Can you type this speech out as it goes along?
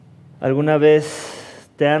¿Alguna vez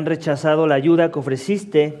te han rechazado la ayuda que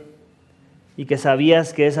ofreciste y que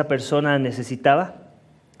sabías que esa persona necesitaba?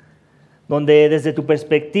 Donde desde tu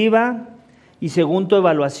perspectiva y según tu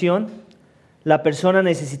evaluación, la persona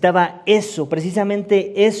necesitaba eso,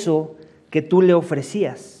 precisamente eso que tú le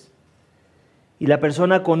ofrecías. Y la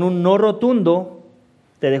persona con un no rotundo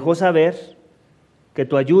te dejó saber que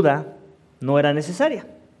tu ayuda no era necesaria.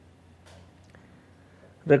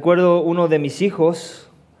 Recuerdo uno de mis hijos,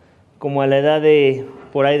 como a la edad de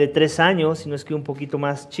por ahí de 3 años, si no es que un poquito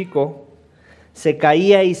más chico, se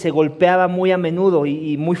caía y se golpeaba muy a menudo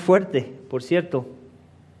y muy fuerte, por cierto.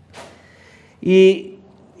 Y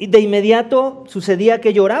de inmediato sucedía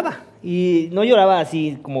que lloraba, y no lloraba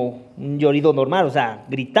así como un llorido normal, o sea,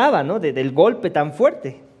 gritaba, ¿no? Del golpe tan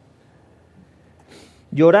fuerte.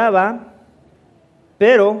 Lloraba,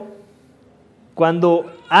 pero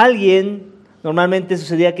cuando alguien, normalmente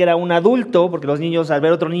sucedía que era un adulto, porque los niños al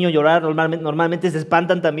ver a otro niño llorar normalmente se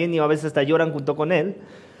espantan también y a veces hasta lloran junto con él,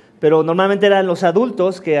 pero normalmente eran los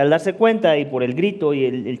adultos que al darse cuenta y por el grito y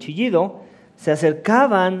el chillido, se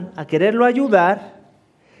acercaban a quererlo ayudar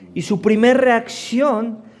y su primer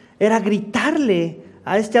reacción era gritarle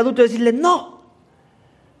a este adulto y decirle: ¡no!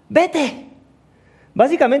 ¡Vete!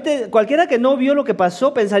 Básicamente, cualquiera que no vio lo que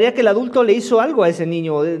pasó pensaría que el adulto le hizo algo a ese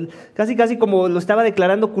niño, casi como lo estaba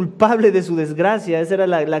declarando culpable de su desgracia. Esa era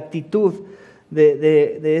la actitud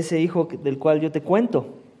de ese hijo del cual yo te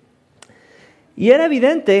cuento. Y era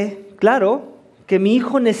evidente, claro, que mi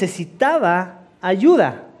hijo necesitaba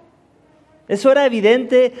ayuda. Eso era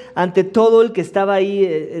evidente ante todo el que estaba ahí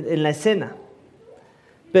en la escena.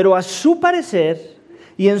 Pero a su parecer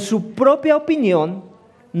y en su propia opinión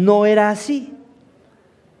no era así.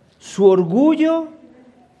 Su orgullo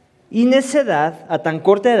y necedad, a tan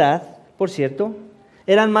corta edad, por cierto,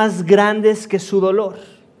 eran más grandes que su dolor.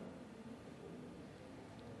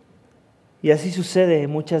 Y así sucede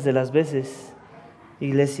muchas de las veces,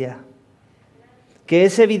 iglesia, que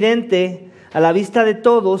es evidente a la vista de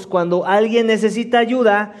todos cuando alguien necesita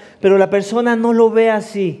ayuda, pero la persona no lo ve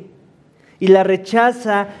así y la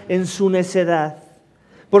rechaza en su necedad,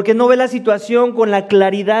 porque no ve la situación con la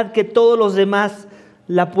claridad que todos los demás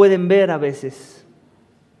la pueden ver a veces.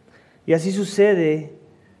 Y así sucede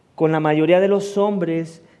con la mayoría de los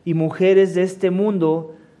hombres y mujeres de este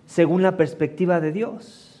mundo según la perspectiva de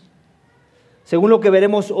Dios. Según lo que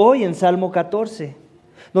veremos hoy en Salmo 14,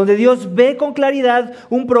 donde Dios ve con claridad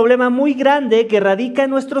un problema muy grande que radica en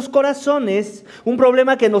nuestros corazones, un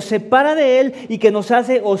problema que nos separa de Él y que nos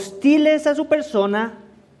hace hostiles a su persona,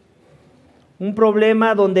 un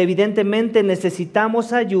problema donde evidentemente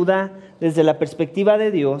necesitamos ayuda desde la perspectiva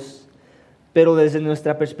de Dios, pero desde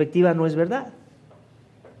nuestra perspectiva no es verdad.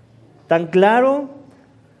 Tan claro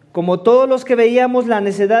como todos los que veíamos la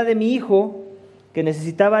necedad de mi hijo, que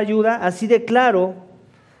necesitaba ayuda, así de claro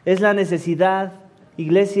es la necesidad,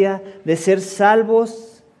 iglesia, de ser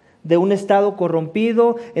salvos de un estado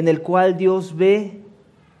corrompido en el cual Dios ve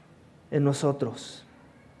en nosotros,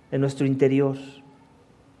 en nuestro interior.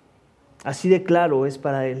 Así de claro es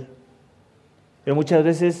para Él. Pero muchas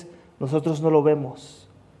veces nosotros no lo vemos.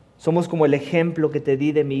 Somos como el ejemplo que te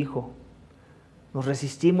di de mi hijo. Nos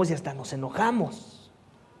resistimos y hasta nos enojamos.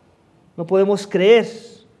 No podemos creer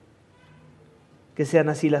que sean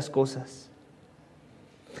así las cosas.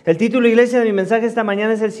 El título, iglesia, de mi mensaje esta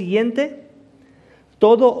mañana es el siguiente: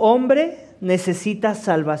 Todo hombre necesita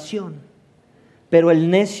salvación, pero el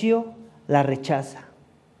necio la rechaza.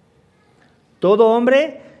 Todo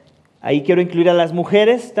hombre, ahí quiero incluir a las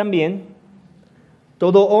mujeres también,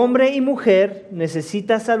 todo hombre y mujer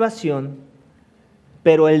necesita salvación,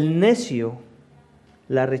 pero el necio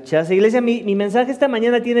la rechaza. Iglesia, mi mensaje esta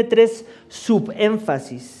mañana tiene 3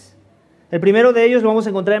 subénfasis. El primero de ellos lo vamos a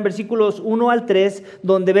encontrar en versículos 1 al 3,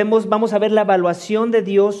 donde vamos a ver la evaluación de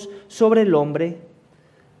Dios sobre el hombre.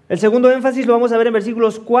 El segundo énfasis lo vamos a ver en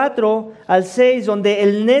versículos 4 al 6, donde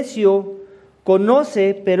el necio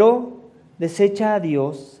conoce, pero desecha a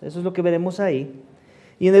Dios. Eso es lo que veremos ahí.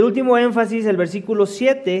 Y en el último énfasis, el versículo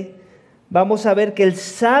 7, vamos a ver que el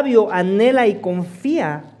sabio anhela y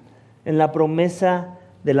confía en la promesa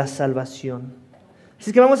de la salvación. Así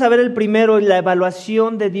es que vamos a ver el primero, la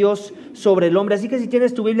evaluación de Dios sobre el hombre. Así que si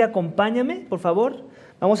tienes tu Biblia, acompáñame, por favor.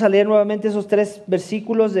 Vamos a leer nuevamente esos 3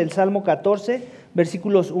 versículos del Salmo 14,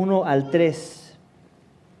 versículos 1 al 3.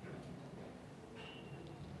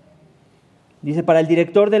 Dice: para el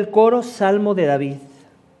director del coro, Salmo de David.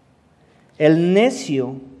 El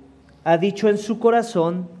necio ha dicho en su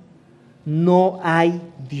corazón: no hay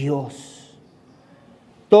Dios.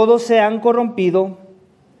 Todos se han corrompido,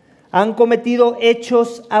 han cometido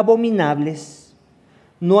hechos abominables.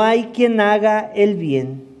 No hay quien haga el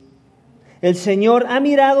bien, El Señor ha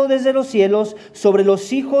mirado desde los cielos sobre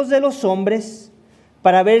los hijos de los hombres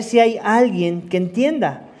para ver si hay alguien que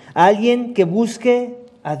entienda, alguien que busque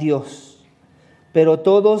a Dios. Pero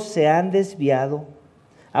todos se han desviado,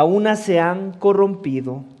 a una se han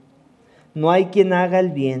corrompido. No hay quien haga el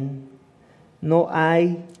bien, no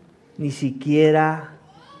hay ni siquiera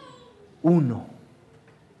uno.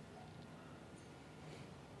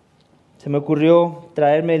 Se me ocurrió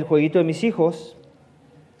traerme el jueguito de mis hijos,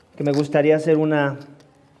 que me gustaría hacer un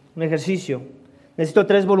ejercicio. Necesito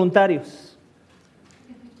 3 voluntarios.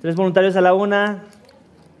 3 voluntarios a la 1,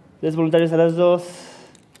 3 voluntarios a las 2.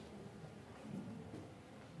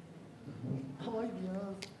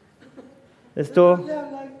 Esto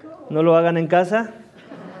no lo hagan en casa.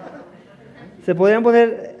 Se podrían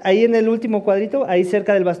poner ahí en el último cuadrito, ahí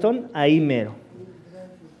cerca del bastón, ahí mero.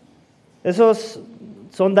 Esos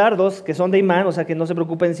son dardos que son de imán, o sea que no se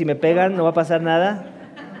preocupen si me pegan, no va a pasar nada.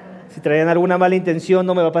 Si traían alguna mala intención,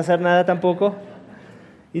 no me va a pasar nada tampoco.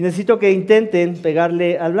 Y necesito que intenten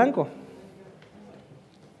pegarle al blanco.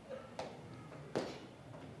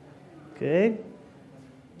 Ok.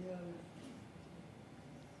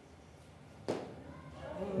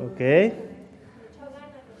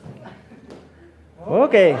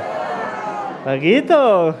 Ok.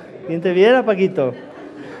 Paquito, ¿quién te viera, Paquito?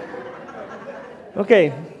 Ok.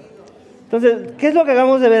 Entonces, ¿qué es lo que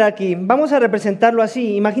acabamos de ver aquí? Vamos a representarlo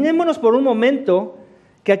así. Imaginémonos por un momento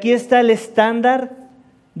que aquí está el estándar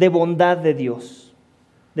de bondad de Dios,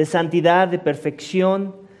 de santidad, de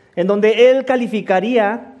perfección, en donde Él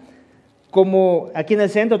calificaría como, aquí en el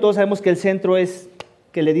centro, todos sabemos que el centro es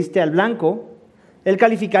que le diste al blanco, Él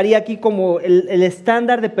calificaría aquí como el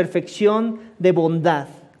estándar de perfección, de bondad,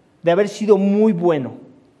 de haber sido muy bueno,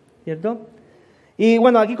 ¿cierto? Y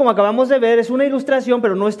bueno, aquí como acabamos de ver, es una ilustración,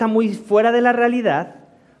 pero no está muy fuera de la realidad.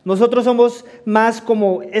 Nosotros somos más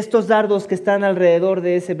como estos dardos que están alrededor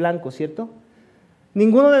de ese blanco, ¿cierto?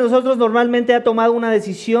 Ninguno de nosotros normalmente ha tomado una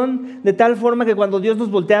decisión de tal forma que cuando Dios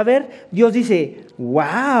nos voltea a ver, Dios dice,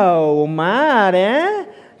 wow, Omar,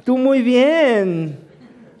 tú muy bien.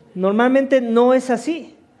 Normalmente no es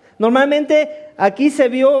así. Normalmente aquí se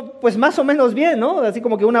vio pues más o menos bien, ¿no? Así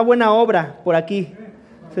como que una buena obra por aquí.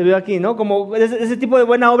 Se vio aquí, ¿no? Como ese tipo de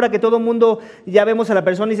buena obra que todo el mundo ya vemos a la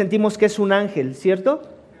persona y sentimos que es un ángel, ¿cierto?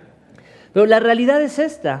 Pero la realidad es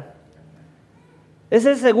esta.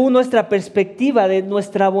 Esa es según nuestra perspectiva de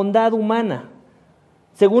nuestra bondad humana,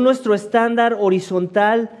 según nuestro estándar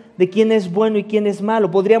horizontal de quién es bueno y quién es malo.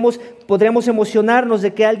 Podríamos emocionarnos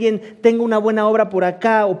de que alguien tenga una buena obra por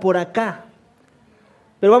acá o por acá.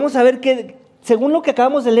 Pero vamos a ver que, según lo que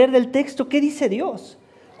acabamos de leer del texto, ¿qué dice Dios?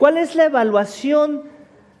 ¿Cuál es la evaluación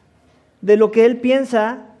de lo que Él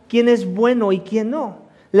piensa, quién es bueno y quién no?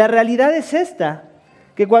 La realidad es esta,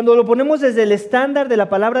 que cuando lo ponemos desde el estándar de la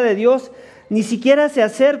palabra de Dios, ni siquiera se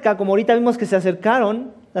acerca, como ahorita vimos que se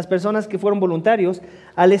acercaron las personas que fueron voluntarios,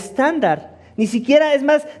 al estándar. Ni siquiera, es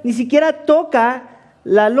más, ni siquiera toca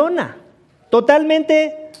la lona.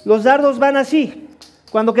 Totalmente los dardos van así,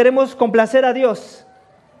 cuando queremos complacer a Dios,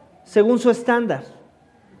 según su estándar.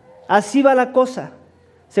 Así va la cosa,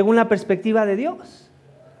 según la perspectiva de Dios.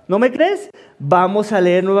 ¿No me crees? Vamos a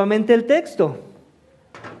leer nuevamente el texto.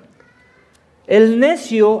 El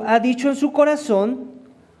necio ha dicho en su corazón,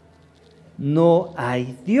 no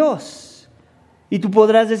hay Dios. Y tú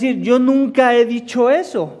podrás decir, yo nunca he dicho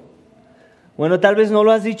eso. Bueno, tal vez no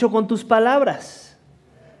lo has dicho con tus palabras,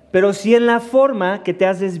 pero sí en la forma que te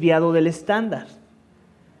has desviado del estándar.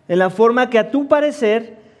 En la forma que a tu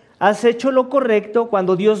parecer has hecho lo correcto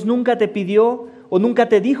cuando Dios nunca te pidió o nunca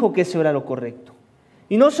te dijo que eso era lo correcto.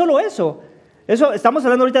 Y no solo eso, estamos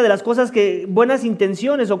hablando ahorita de las cosas que, buenas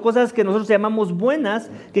intenciones o cosas que nosotros llamamos buenas,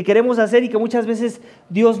 que queremos hacer y que muchas veces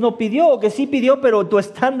Dios no pidió o que sí pidió, pero tu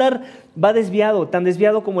estándar va desviado, tan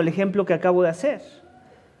desviado como el ejemplo que acabo de hacer.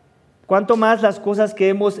 Cuánto más las cosas que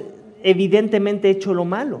hemos evidentemente hecho lo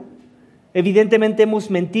malo, evidentemente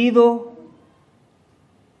hemos mentido,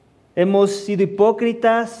 hemos sido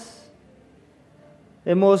hipócritas,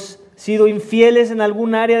 hemos sido infieles en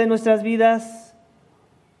algún área de nuestras vidas.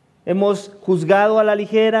 Hemos juzgado a la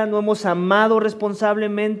ligera, no hemos amado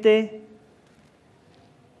responsablemente.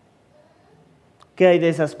 ¿Qué hay de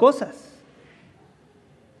esas cosas?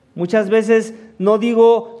 Muchas veces no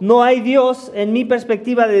digo, no hay Dios en mi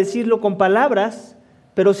perspectiva de decirlo con palabras,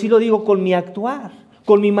 pero sí lo digo con mi actuar,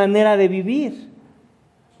 con mi manera de vivir.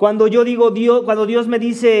 Cuando yo digo Dios, cuando Dios me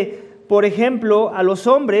dice, por ejemplo, a los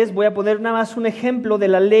hombres, voy a poner nada más un ejemplo de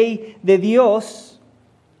la ley de Dios,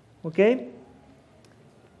 ¿ok?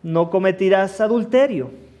 No cometerás adulterio.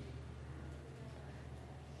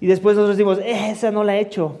 Y después nosotros decimos, esa no la he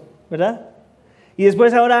hecho, ¿verdad? Y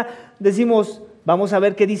después ahora decimos, vamos a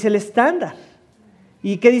ver qué dice el estándar.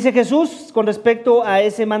 ¿Y qué dice Jesús con respecto a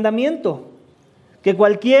ese mandamiento? Que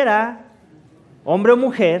cualquiera, hombre o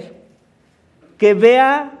mujer, que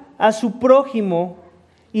vea a su prójimo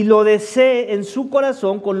y lo desee en su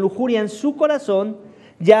corazón, con lujuria en su corazón,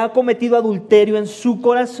 ya ha cometido adulterio en su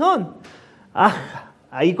corazón.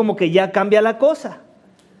 Ahí como que ya cambia la cosa.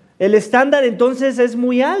 El estándar entonces es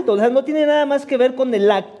muy alto, o sea, no tiene nada más que ver con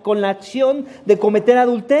la acción de cometer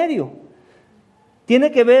adulterio.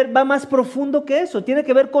 Tiene que ver, va más profundo que eso, tiene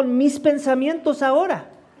que ver con mis pensamientos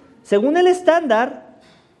ahora. Según el estándar,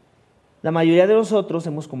 la mayoría de nosotros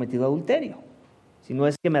hemos cometido adulterio. Si no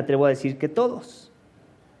es que me atrevo a decir que todos.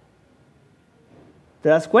 ¿Te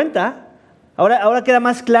das cuenta? Ahora queda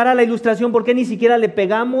más clara la ilustración, ¿por qué ni siquiera le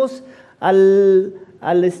pegamos al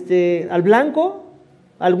blanco?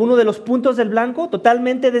 ¿Alguno de los puntos del blanco?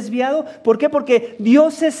 Totalmente desviado. ¿Por qué? Porque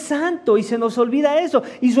Dios es santo y se nos olvida eso.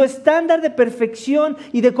 Y su estándar de perfección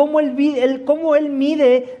y de cómo Él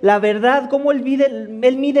mide la verdad, cómo Él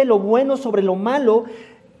mide lo bueno sobre lo malo,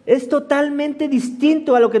 es totalmente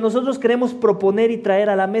distinto a lo que nosotros queremos proponer y traer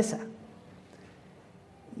a la mesa.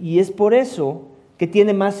 Y es por eso que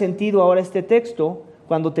tiene más sentido ahora este texto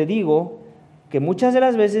cuando te digo que muchas de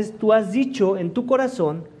las veces tú has dicho en tu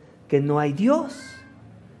corazón que no hay Dios.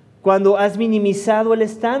 Cuando has minimizado el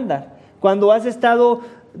estándar, cuando has estado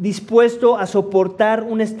dispuesto a soportar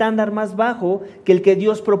un estándar más bajo que el que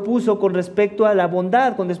Dios propuso con respecto a la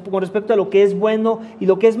bondad, con respecto a lo que es bueno y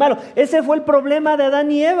lo que es malo. Ese fue el problema de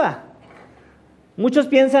Adán y Eva. Muchos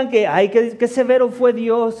piensan que qué severo fue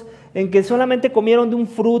Dios en que solamente comieron de un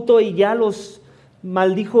fruto y ya los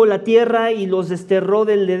maldijo la tierra y los desterró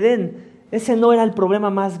del Edén. Ese no era el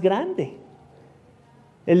problema más grande.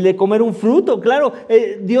 El de comer un fruto, claro,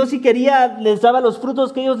 Dios si quería les daba los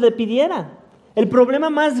frutos que ellos le pidieran. El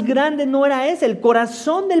problema más grande no era ese, el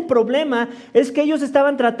corazón del problema es que ellos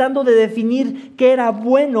estaban tratando de definir qué era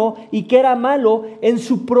bueno y qué era malo en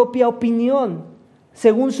su propia opinión,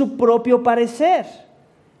 según su propio parecer.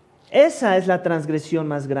 Esa es la transgresión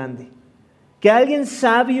más grande. Que alguien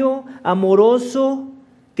sabio, amoroso,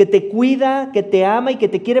 que te cuida, que te ama y que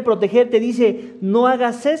te quiere proteger, te dice, no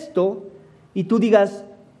hagas esto, y tú digas,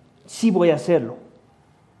 sí voy a hacerlo.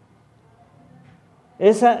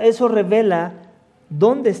 Eso revela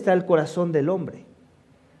dónde está el corazón del hombre.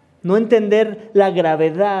 No entender la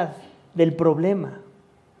gravedad del problema.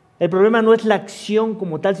 El problema no es la acción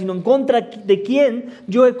como tal, sino en contra de quién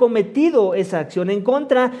yo he cometido esa acción, en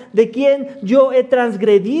contra de quién yo he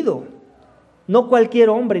transgredido. No cualquier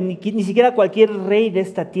hombre, ni siquiera cualquier rey de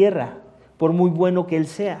esta tierra, por muy bueno que él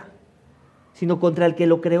sea, sino contra el que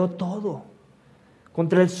lo creó todo.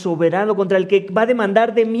 Contra el soberano, contra el que va a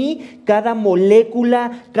demandar de mí cada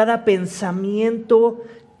molécula, cada pensamiento,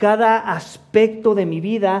 cada aspecto de mi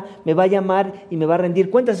vida, me va a llamar y me va a rendir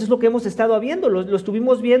cuentas. Eso es lo que hemos estado viendo, lo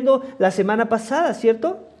estuvimos viendo la semana pasada,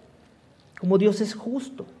 ¿cierto? Como Dios es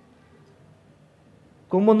justo.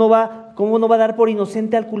 ¿Cómo no va a dar por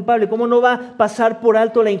inocente al culpable? ¿Cómo no va a pasar por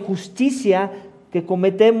alto la injusticia que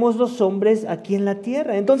cometemos los hombres aquí en la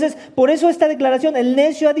tierra? Entonces, por eso esta declaración, el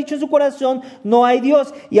necio ha dicho en su corazón, no hay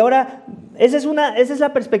Dios. Y ahora, esa es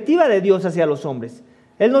la perspectiva de Dios hacia los hombres.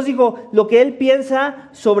 Él nos dijo lo que Él piensa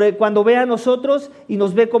sobre cuando ve a nosotros y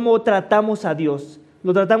nos ve cómo tratamos a Dios.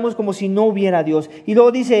 Lo tratamos como si no hubiera Dios. Y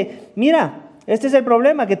luego dice, mira, este es el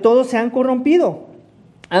problema, que todos se han corrompido.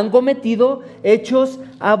 Han cometido hechos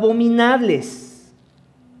abominables.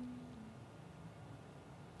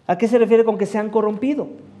 ¿A qué se refiere con que se han corrompido?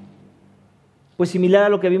 Pues similar a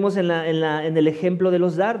lo que vimos en el ejemplo de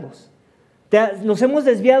los dardos. Nos hemos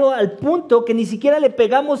desviado al punto que ni siquiera le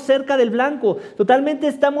pegamos cerca del blanco. Totalmente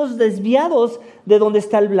estamos desviados de donde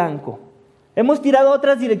está el blanco. Hemos tirado a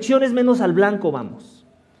otras direcciones menos al blanco vamos.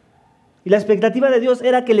 Y la expectativa de Dios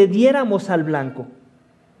era que le diéramos al blanco.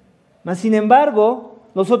 Mas sin embargo,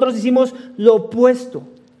 nosotros hicimos lo opuesto.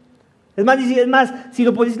 Es más, si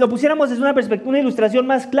lo pusiéramos desde una ilustración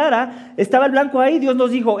más clara, estaba el blanco ahí, Dios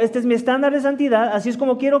nos dijo, este es mi estándar de santidad, así es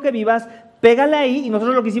como quiero que vivas, pégale ahí, y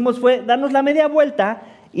nosotros lo que hicimos fue darnos la media vuelta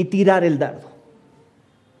y tirar el dardo.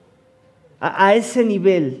 A ese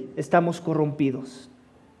nivel estamos corrompidos.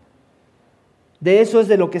 De eso es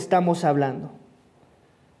de lo que estamos hablando.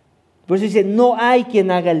 Por eso dice, no hay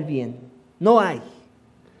quien haga el bien, no hay.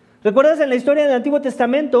 ¿Recuerdas en la historia del Antiguo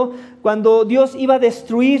Testamento cuando Dios iba a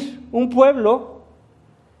destruir un pueblo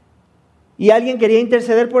y alguien quería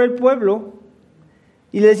interceder por el pueblo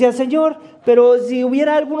y le decía, Señor, pero si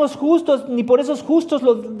hubiera algunos justos, ni por esos justos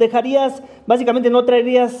los dejarías, básicamente no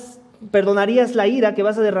perdonarías la ira que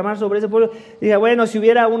vas a derramar sobre ese pueblo? Y dice, bueno, si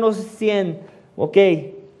hubiera unos 100, ok,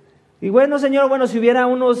 Y bueno, Señor, bueno, si hubiera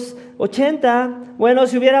unos 80, bueno,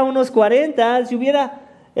 si hubiera unos 40, si hubiera...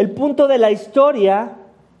 El punto de la historia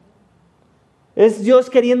es Dios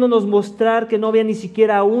queriéndonos mostrar que no había ni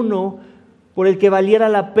siquiera uno por el que valiera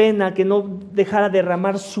la pena, que no dejara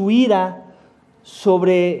derramar su ira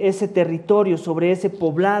sobre ese territorio, sobre ese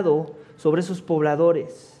poblado, sobre esos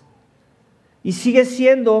pobladores. Y sigue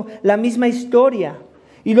siendo la misma historia.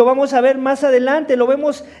 Y lo vamos a ver más adelante, lo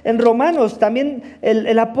vemos en Romanos. También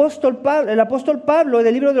el apóstol Pablo, en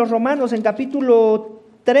el libro de los Romanos, en capítulo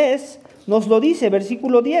 3, nos lo dice,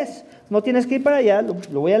 versículo 10. No tienes que ir para allá,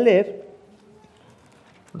 lo voy a leer.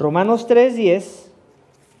 Romanos 3:10,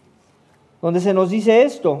 donde se nos dice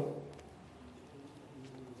esto.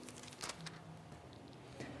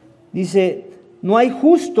 Dice, no hay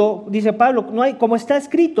justo, dice Pablo, no hay, como está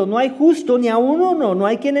escrito, no hay justo ni aun uno, no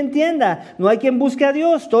hay quien entienda, no hay quien busque a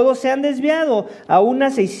Dios, todos se han desviado, a una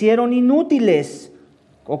se hicieron inútiles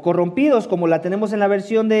o corrompidos, como la tenemos en la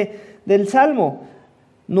versión del Salmo.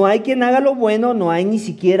 No hay quien haga lo bueno, no hay ni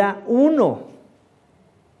siquiera uno.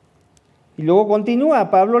 Y luego continúa,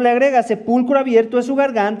 Pablo le agrega, sepulcro abierto es su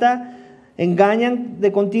garganta, engañan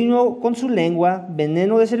de continuo con su lengua,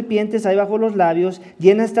 veneno de serpientes hay bajo los labios,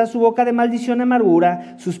 llena está su boca de maldición y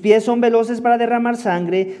amargura, sus pies son veloces para derramar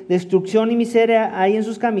sangre, destrucción y miseria hay en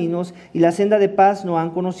sus caminos, y la senda de paz no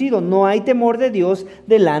han conocido. No hay temor de Dios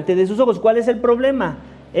delante de sus ojos. ¿Cuál es el problema?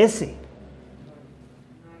 Ese,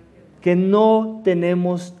 que no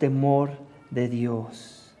tenemos temor de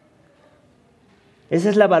Dios. Esa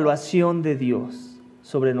es la evaluación de Dios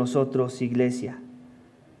sobre nosotros, iglesia.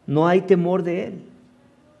 No hay temor de Él.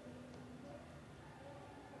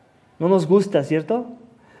 No nos gusta, ¿cierto?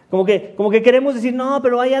 Como que queremos decir, no,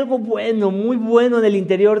 pero hay algo bueno, muy bueno en el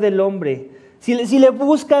interior del hombre. Si le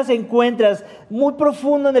buscas, encuentras muy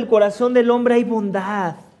profundo en el corazón del hombre hay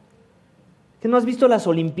bondad. ¿Que no has visto las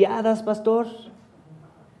Olimpiadas, pastor?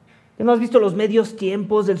 ¿Que no has visto los medios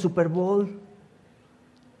tiempos del Super Bowl?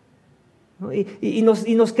 ¿No? Y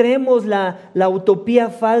nos creemos la utopía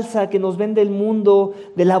falsa que nos vende el mundo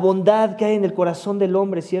de la bondad que hay en el corazón del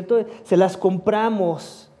hombre, ¿cierto? Se las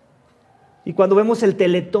compramos. Y cuando vemos el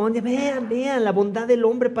Teletón, vean la bondad del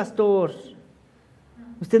hombre, pastor.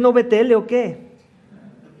 ¿Usted no ve tele o qué?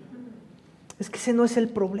 Es que ese no es el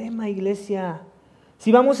problema, iglesia.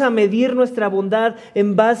 Si vamos a medir nuestra bondad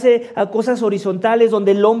en base a cosas horizontales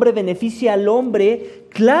donde el hombre beneficia al hombre,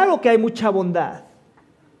 claro que hay mucha bondad.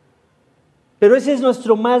 Pero ese es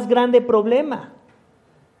nuestro más grande problema,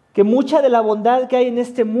 que mucha de la bondad que hay en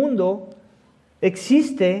este mundo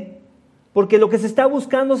existe porque lo que se está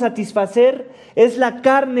buscando satisfacer es la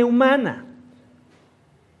carne humana,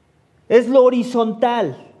 es lo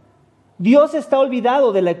horizontal. Dios está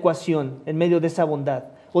olvidado de la ecuación en medio de esa bondad,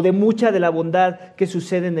 o de mucha de la bondad que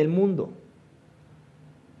sucede en el mundo.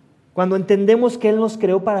 Cuando entendemos que Él nos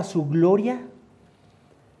creó para su gloria,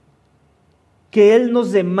 que Él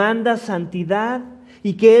nos demanda santidad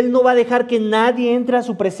y que Él no va a dejar que nadie entre a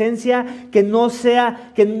su presencia que no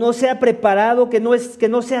sea preparado, que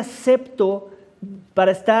no sea acepto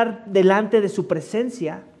para estar delante de su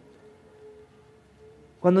presencia.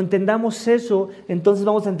 Cuando entendamos eso, entonces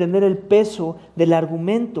vamos a entender el peso del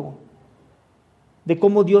argumento, de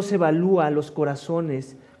cómo Dios evalúa los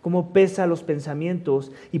corazones, cómo pesa los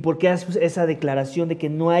pensamientos y por qué hace esa declaración de que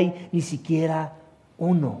no hay ni siquiera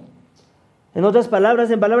uno. En otras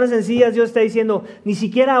palabras, en palabras sencillas, Dios está diciendo, ni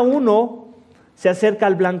siquiera uno se acerca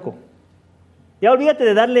al blanco. Ya olvídate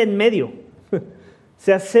de darle en medio.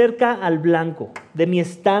 Se acerca al blanco de mi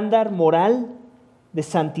estándar moral de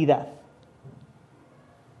santidad,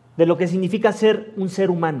 de lo que significa ser un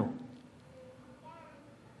ser humano.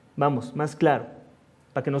 Vamos, más claro,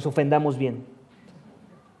 para que nos ofendamos bien.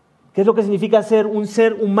 ¿Qué es lo que significa ser un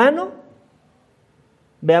ser humano?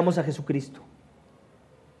 Veamos a Jesucristo.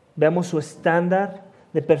 Veamos su estándar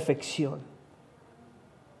de perfección.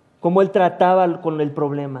 Cómo Él trataba con el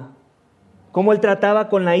problema. Cómo Él trataba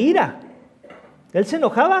con la ira. Él se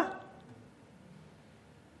enojaba.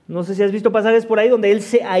 No sé si has visto pasajes por ahí donde Él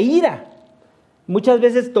se aira. Muchas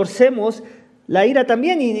veces torcemos la ira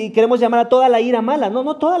también y queremos llamar a toda la ira mala.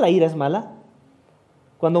 No toda la ira es mala.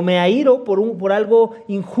 Cuando me airo por algo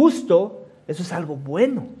injusto, eso es algo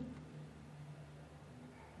bueno.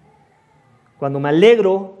 Cuando me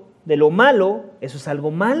alegro de lo malo, eso es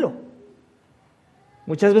algo malo.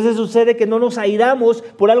 Muchas veces sucede que no nos airamos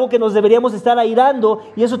por algo que nos deberíamos estar airando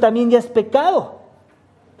y eso también ya es pecado.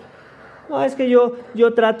 No, es que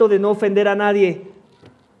yo trato de no ofender a nadie.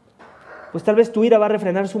 Pues tal vez tu ira va a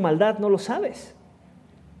refrenar su maldad, no lo sabes.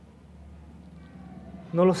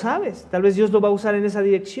 No lo sabes. Tal vez Dios lo va a usar en esa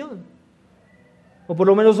dirección. O por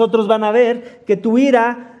lo menos otros van a ver que tu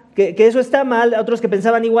ira que eso está mal, otros que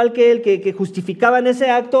pensaban igual que él, que justificaban ese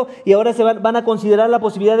acto y ahora van a considerar la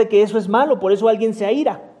posibilidad de que eso es malo, por eso alguien se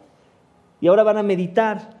aira. Y ahora van a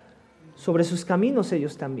meditar sobre sus caminos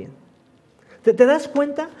ellos también. ¿Te das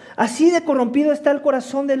cuenta? Así de corrompido está el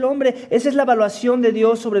corazón del hombre. Esa es la evaluación de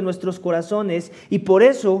Dios sobre nuestros corazones y por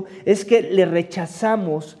eso es que le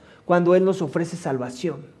rechazamos cuando Él nos ofrece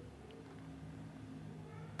salvación.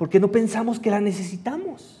 Porque no pensamos que la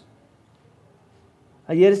necesitamos.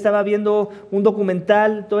 Ayer estaba viendo un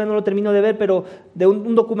documental, todavía no lo termino de ver, pero de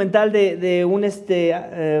un documental de un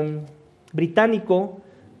británico,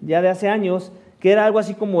 ya de hace años, que era algo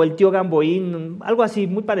así como el tío Gamboín, algo así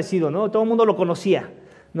muy parecido, ¿no? Todo el mundo lo conocía,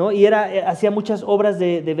 ¿no? Y hacía muchas obras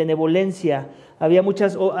de benevolencia, hacía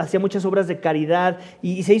muchas obras de caridad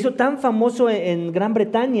y se hizo tan famoso en Gran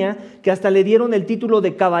Bretaña que hasta le dieron el título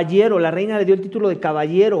de caballero, la reina le dio el título de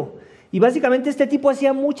caballero. Y básicamente este tipo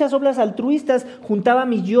hacía muchas obras altruistas, juntaba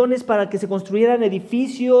millones para que se construyeran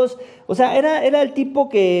edificios. O sea, era el tipo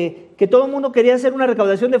que todo el mundo quería hacer una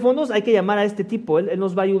recaudación de fondos, hay que llamar a este tipo. Él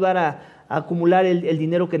nos va a ayudar a acumular el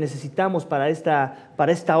dinero que necesitamos para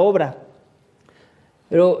esta obra.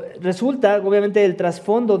 Pero resulta, obviamente, el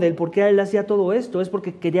trasfondo del por qué él hacía todo esto es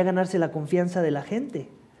porque quería ganarse la confianza de la gente.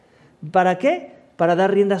 ¿Para qué? Para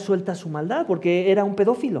dar rienda suelta a su maldad, porque era un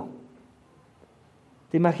pedófilo.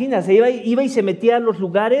 ¿Te imaginas? Iba y se metía a los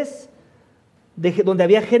lugares donde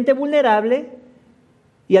había gente vulnerable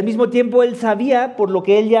y al mismo tiempo él sabía por lo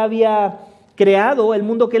que él ya había creado, el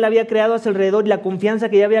mundo que él había creado a su alrededor y la confianza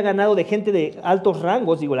que ya había ganado de gente de altos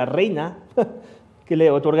rangos, digo, la reina, que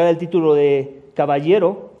le otorgara el título de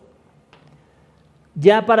caballero.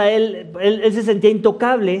 Ya para él se sentía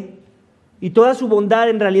intocable y toda su bondad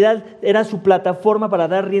en realidad era su plataforma para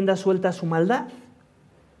dar rienda suelta a su maldad,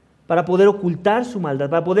 para poder ocultar su maldad,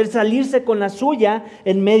 para poder salirse con la suya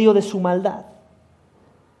en medio de su maldad.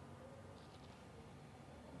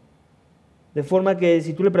 De forma que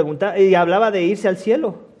si tú le preguntabas, y hablaba de irse al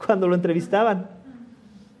cielo cuando lo entrevistaban.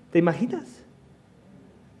 ¿Te imaginas?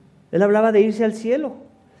 Él hablaba de irse al cielo,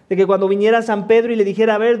 de que cuando viniera San Pedro y le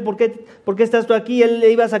dijera, a ver, ¿por qué estás tú aquí? Él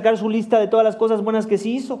le iba a sacar su lista de todas las cosas buenas que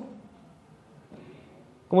sí hizo.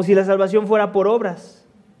 Como si la salvación fuera por obras.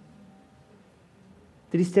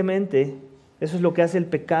 Tristemente, eso es lo que hace el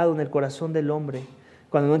pecado en el corazón del hombre,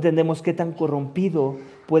 cuando no entendemos qué tan corrompido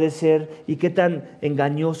puede ser y qué tan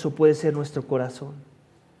engañoso puede ser nuestro corazón.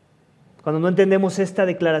 Cuando no entendemos esta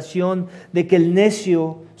declaración de que el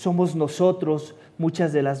necio somos nosotros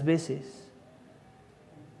muchas de las veces.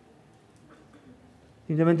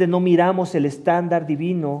 Simplemente no miramos el estándar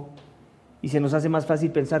divino y se nos hace más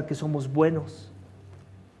fácil pensar que somos buenos.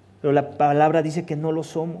 Pero la palabra dice que no lo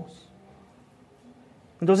somos.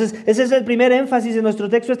 Entonces, ese es el primer énfasis de nuestro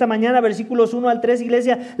texto esta mañana, versículos 1 al 3,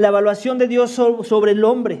 iglesia, la evaluación de Dios sobre el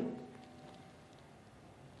hombre.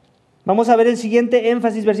 Vamos a ver el siguiente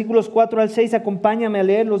énfasis, versículos 4 al 6, acompáñame a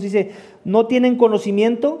leerlos. Dice, ¿no tienen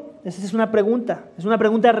conocimiento? Esa es una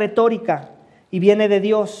pregunta retórica y viene de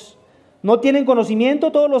Dios. ¿No tienen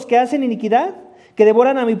conocimiento todos los que hacen iniquidad, que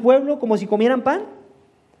devoran a mi pueblo como si comieran pan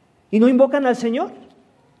y no invocan al Señor?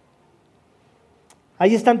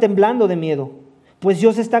 Ahí están temblando de miedo. Pues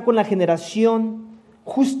Dios está con la generación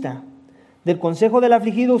justa. Del consejo del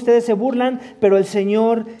afligido ustedes se burlan, pero el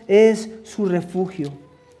Señor es su refugio.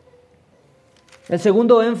 El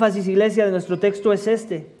segundo énfasis, iglesia, de nuestro texto es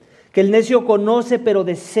que el necio conoce pero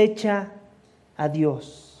desecha a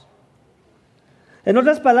Dios. En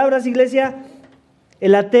otras palabras, iglesia,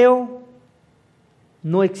 el ateo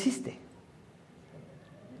no existe.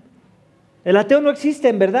 El ateo no existe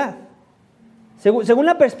en verdad. Según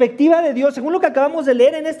la perspectiva de Dios, según lo que acabamos de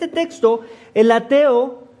leer en este texto, el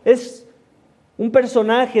ateo es un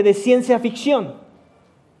personaje de ciencia ficción.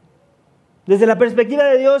 Desde la perspectiva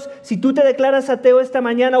de Dios, si tú te declaras ateo esta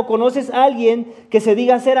mañana o conoces a alguien que se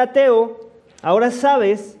diga ser ateo, ahora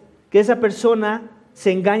sabes que esa persona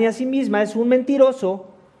se engaña a sí misma, es un mentiroso.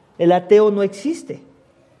 El ateo no existe.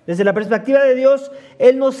 Desde la perspectiva de Dios,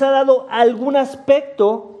 Él nos ha dado algún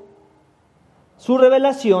aspecto, su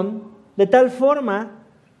revelación, de tal forma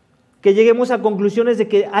que lleguemos a conclusiones de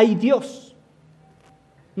que hay Dios,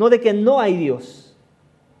 no de que no hay Dios.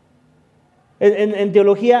 En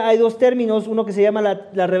teología hay dos términos, uno que se llama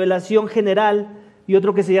la revelación general y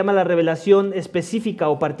otro que se llama la revelación específica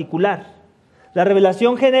o particular. La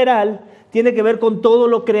revelación general tiene que ver con todo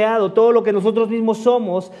lo creado, todo lo que nosotros mismos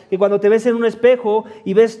somos, que cuando te ves en un espejo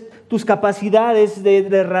y ves tus capacidades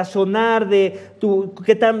de razonar,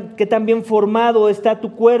 qué tan bien formado está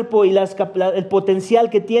tu cuerpo y el potencial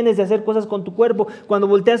que tienes de hacer cosas con tu cuerpo. Cuando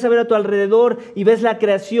volteas a ver a tu alrededor y ves la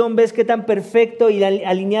creación, ves qué tan perfecto y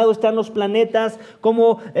alineado están los planetas,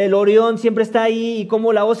 cómo el Orión siempre está ahí y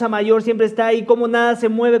cómo la Osa Mayor siempre está ahí, cómo nada se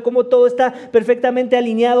mueve, cómo todo está perfectamente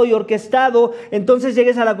alineado y orquestado. Entonces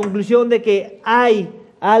llegues a la conclusión de que hay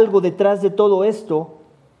algo detrás de todo esto,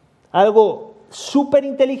 algo súper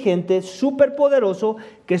inteligente, súper poderoso,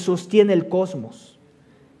 que sostiene el cosmos,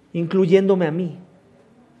 incluyéndome a mí.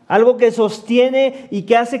 Algo que sostiene y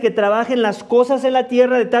que hace que trabajen las cosas en la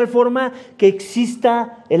tierra de tal forma que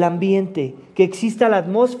exista el ambiente, que exista la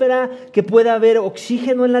atmósfera, que pueda haber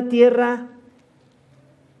oxígeno en la tierra.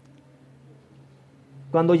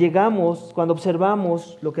 Cuando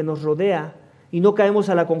observamos lo que nos rodea y no caemos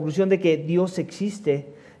a la conclusión de que Dios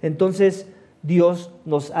existe, entonces Dios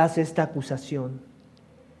nos hace esta acusación.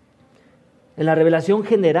 En la revelación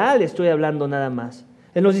general estoy hablando nada más.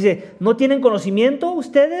 Él nos dice, ¿no tienen conocimiento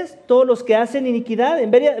ustedes, todos los que hacen iniquidad?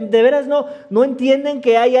 ¿De veras no entienden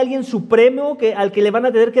que hay alguien supremo al que le van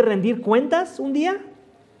a tener que rendir cuentas un día?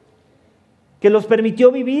 ¿Que los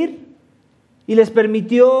permitió vivir y les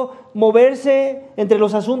permitió moverse entre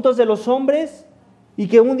los asuntos de los hombres? Y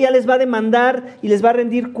que un día les va a demandar y les va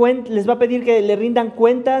a pedir que le rindan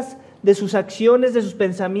cuentas de sus acciones, de sus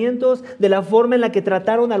pensamientos, de la forma en la que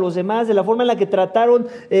trataron a los demás, de la forma en la que trataron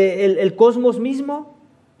el cosmos mismo,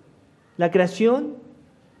 la creación.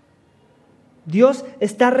 Dios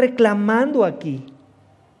está reclamando aquí.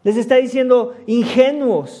 Les está diciendo,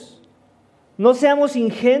 ingenuos, no seamos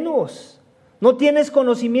ingenuos. ¿No tienes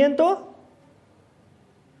conocimiento?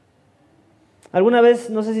 Alguna vez,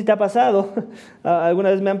 no sé si te ha pasado, alguna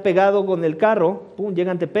vez me han pegado con el carro, pum,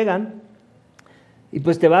 llegan, te pegan. Y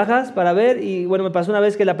pues te bajas para ver, y bueno, me pasó una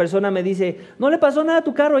vez que la persona me dice, no le pasó nada a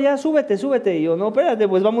tu carro, ya súbete. Y yo, no, espérate,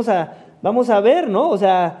 pues vamos a ver, ¿no? O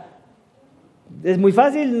sea, es muy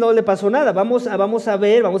fácil, no le pasó nada, vamos a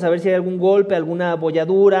ver si hay algún golpe, alguna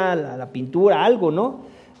abolladura, la pintura, algo, ¿no?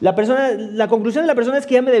 La conclusión de la persona es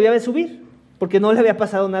que ya me debía de subir, porque no le había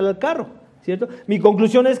pasado nada al carro, ¿cierto? Mi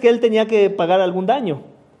conclusión es que él tenía que pagar algún daño,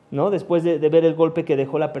 ¿no? Después de ver el golpe que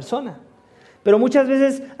dejó la persona. Pero muchas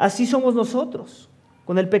veces así somos nosotros,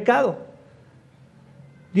 con el pecado.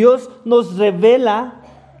 Dios nos revela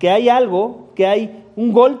que hay algo, que hay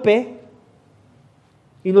un golpe,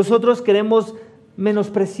 y nosotros queremos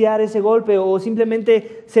menospreciar ese golpe o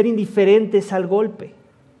simplemente ser indiferentes al golpe.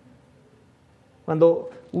 Cuando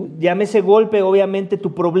llame ese golpe, obviamente,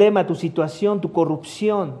 tu problema, tu situación, tu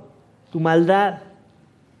corrupción, tu maldad.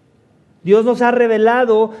 Dios nos ha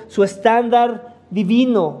revelado su estándar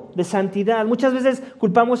divino de santidad. Muchas veces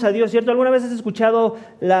culpamos a Dios, ¿cierto? ¿Alguna vez has escuchado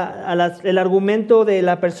el argumento de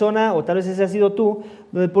la persona, o tal vez ese has sido tú,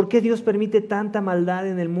 de por qué Dios permite tanta maldad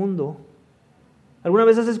en el mundo? ¿Alguna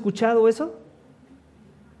vez has escuchado eso?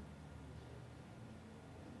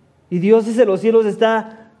 Y Dios desde los cielos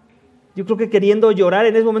está, yo creo que queriendo llorar,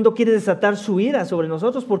 en ese momento quiere desatar su ira sobre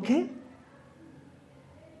nosotros. ¿Por qué?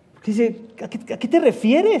 Porque dice, ¿a qué te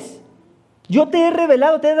refieres? Yo te he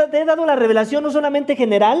revelado, te he dado la revelación no solamente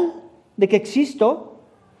general de que existo,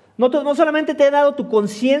 no solamente te he dado tu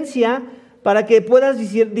conciencia para que puedas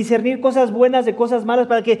discernir cosas buenas de cosas malas,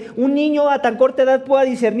 para que un niño a tan corta edad pueda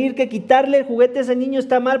discernir que quitarle el juguete a ese niño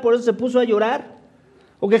está mal, por eso se puso a llorar,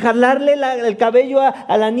 o que jalarle el cabello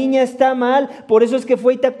a la niña está mal, por eso es que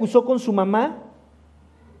fue y te acusó con su mamá.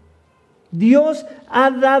 Dios ha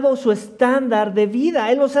dado su estándar de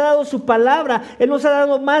vida, Él nos ha dado su palabra, Él nos ha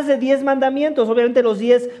dado más de 10 mandamientos. Obviamente los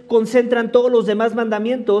 10 concentran todos los demás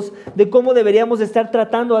mandamientos de cómo deberíamos estar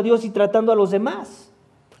tratando a Dios y tratando a los demás.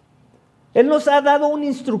 Él nos ha dado una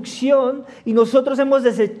instrucción y nosotros hemos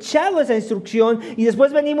desechado esa instrucción y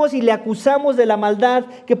después venimos y le acusamos de la maldad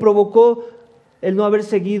que provocó el no haber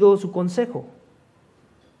seguido su consejo.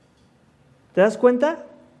 ¿Te das cuenta?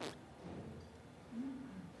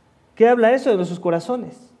 ¿Qué habla eso de nuestros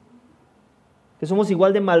corazones? Que somos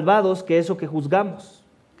igual de malvados que eso que juzgamos,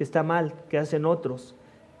 que está mal, que hacen otros,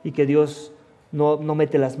 y que Dios no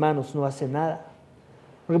mete las manos, no hace nada.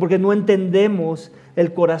 Porque no entendemos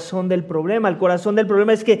el corazón del problema. El corazón del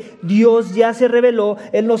problema es que Dios ya se reveló,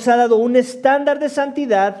 Él nos ha dado un estándar de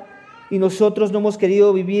santidad y nosotros no hemos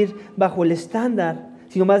querido vivir bajo el estándar,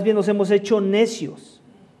 sino más bien nos hemos hecho necios.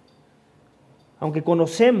 Aunque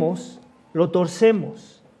conocemos, lo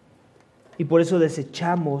torcemos. Y por eso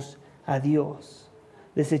desechamos a Dios,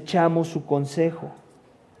 desechamos su consejo.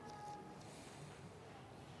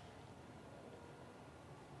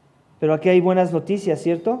 Pero aquí hay buenas noticias,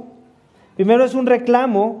 ¿cierto? Primero es un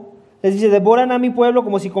reclamo. Les dice, devoran a mi pueblo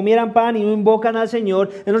como si comieran pan y no invocan al Señor.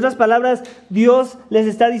 En otras palabras, Dios les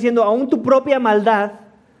está diciendo, aún tu propia maldad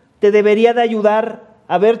te debería de ayudar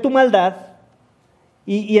a ver tu maldad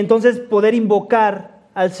y entonces poder invocar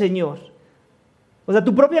al Señor. O sea,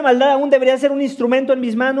 tu propia maldad aún debería ser un instrumento en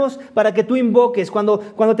mis manos para que tú invoques. Cuando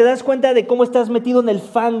te das cuenta de cómo estás metido en el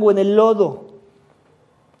fango, en el lodo.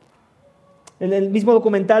 En el mismo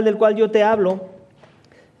documental del cual yo te hablo,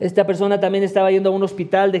 esta persona también estaba yendo a un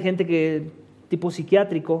hospital de gente tipo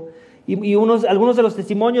psiquiátrico. Y algunos de los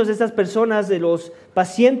testimonios de estas personas, de los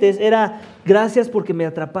pacientes, era gracias porque me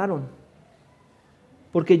atraparon.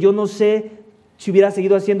 Porque yo no sé si hubiera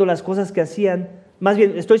seguido haciendo las cosas que hacían. Más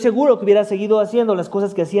bien, estoy seguro que hubiera seguido haciendo las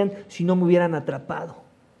cosas que hacían si no me hubieran atrapado.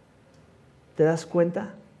 ¿Te das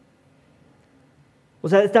cuenta? O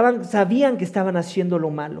sea, sabían que estaban haciendo lo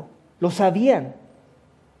malo. Lo sabían.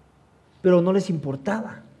 Pero no les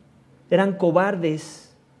importaba. Eran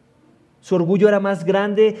cobardes. Su orgullo era más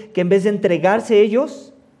grande que en vez de entregarse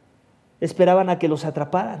ellos, esperaban a que los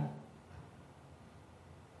atraparan.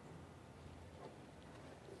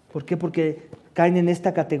 ¿Por qué? Porque caen en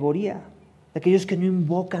esta categoría. Aquellos que no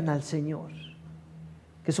invocan al Señor,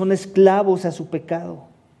 que son esclavos a su pecado.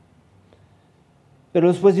 Pero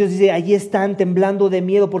después Dios dice, allí están temblando de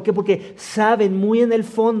miedo. ¿Por qué? Porque saben muy en el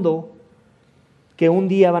fondo que un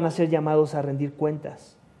día van a ser llamados a rendir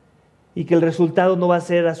cuentas y que el resultado no va a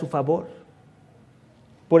ser a su favor.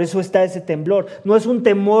 Por eso está ese temblor. No es un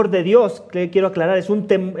temor de Dios, que quiero aclarar, es un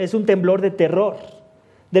temblor de terror,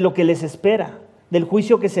 de lo que les espera, del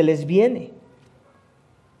juicio que se les viene.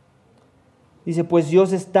 Dice, pues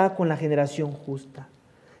Dios está con la generación justa.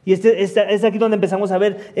 Y es aquí donde empezamos a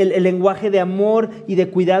ver el lenguaje de amor y de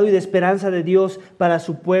cuidado y de esperanza de Dios para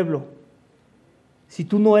su pueblo. Si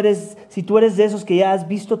tú eres de esos que ya has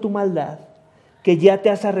visto tu maldad, que ya te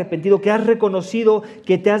has arrepentido, que has reconocido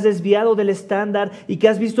que te has desviado del estándar y que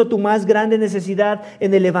has visto tu más grande necesidad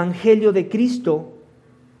en el Evangelio de Cristo,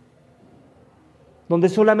 donde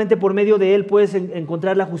solamente por medio de Él puedes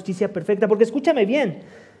encontrar la justicia perfecta. Porque escúchame bien,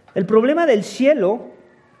 el problema del cielo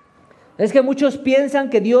es que muchos piensan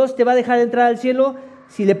que Dios te va a dejar entrar al cielo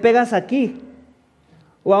si le pegas aquí,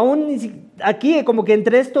 o aún aquí, como que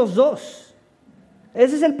entre estos dos.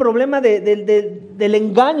 Ese es el problema del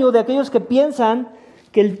engaño de aquellos que piensan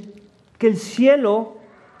que el cielo,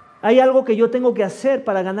 hay algo que yo tengo que hacer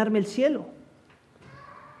para ganarme el cielo.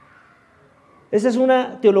 Esa es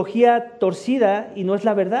una teología torcida y no es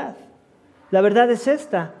la verdad. La verdad es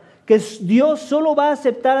esta, que Dios solo va a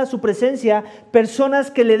aceptar a su presencia personas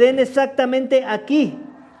que le den exactamente aquí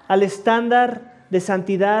al estándar de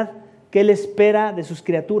santidad que Él espera de sus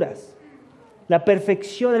criaturas. La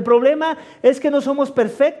perfección. El problema es que no somos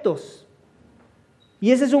perfectos.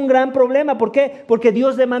 Y ese es un gran problema. ¿Por qué? Porque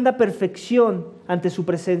Dios demanda perfección ante su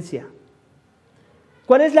presencia.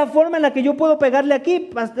 ¿Cuál es la forma en la que yo puedo pegarle aquí?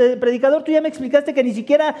 Predicador, tú ya me explicaste que ni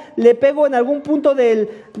siquiera le pego en algún punto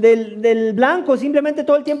del blanco, simplemente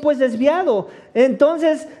todo el tiempo es desviado.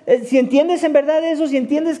 Entonces, si entiendes en verdad eso, si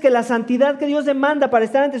entiendes que la santidad que Dios demanda para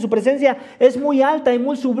estar ante su presencia es muy alta y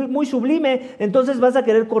muy sublime, entonces vas a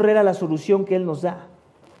querer correr a la solución que Él nos da.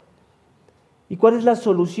 ¿Y cuál es la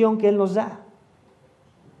solución que Él nos da?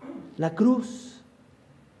 La cruz.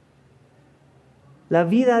 La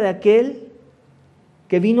vida de aquel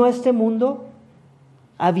que vino a este mundo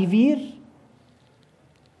a vivir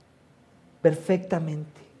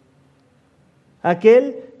perfectamente.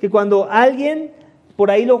 Aquel que cuando alguien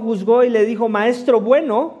por ahí lo juzgó y le dijo maestro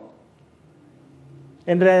bueno,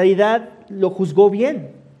 en realidad lo juzgó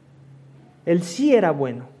bien. Él sí era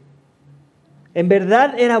bueno. En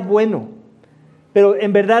verdad era bueno, pero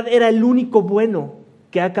en verdad era el único bueno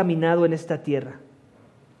que ha caminado en esta tierra.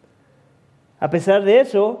 A pesar de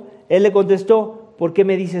eso, Él le contestó, ¿por qué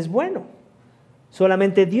me dices bueno?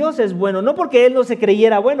 Solamente Dios es bueno. No porque Él no se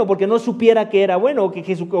creyera bueno, porque no supiera que era bueno o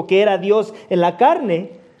que era Dios en la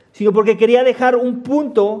carne, sino porque quería dejar un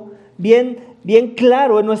punto bien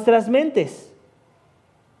claro en nuestras mentes.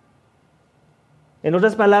 En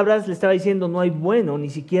otras palabras, le estaba diciendo, no hay bueno,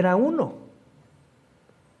 ni siquiera uno.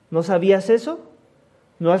 ¿No sabías eso?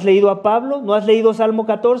 ¿No has leído a Pablo? ¿No has leído Salmo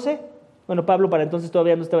 14? Bueno, Pablo para entonces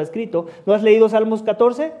todavía no estaba escrito. ¿No has leído Salmos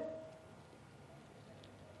 14?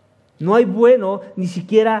 No hay bueno, ni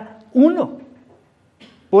siquiera uno.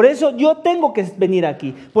 Por eso yo tengo que venir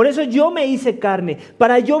aquí. Por eso yo me hice carne.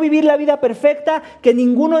 Para yo vivir la vida perfecta que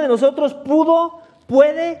ninguno de nosotros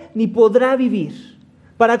puede ni podrá vivir.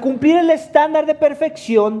 Para cumplir el estándar de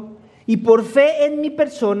perfección y por fe en mi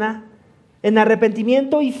persona, en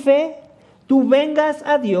arrepentimiento y fe, tú vengas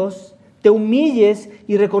a Dios, te humilles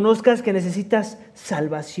y reconozcas que necesitas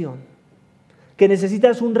salvación. que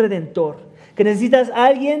necesitas un redentor, que necesitas a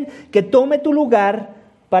alguien que tome tu lugar.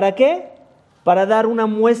 ¿Para qué? Para dar una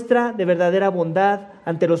muestra de verdadera bondad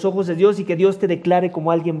ante los ojos de Dios y que Dios te declare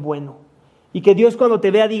como alguien bueno. Y que Dios cuando te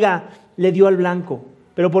vea diga, le dio al blanco.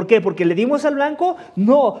 ¿Pero por qué? ¿Porque le dimos al blanco?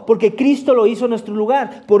 No, porque Cristo lo hizo en nuestro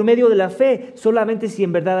lugar, por medio de la fe, solamente si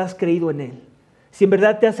en verdad has creído en Él. Si en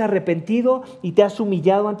verdad te has arrepentido y te has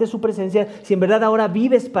humillado ante su presencia, si en verdad ahora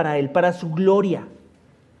vives para Él, para su gloria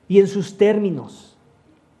y en sus términos,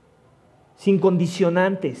 sin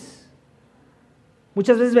condicionantes.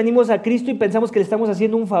 Muchas veces venimos a Cristo y pensamos que le estamos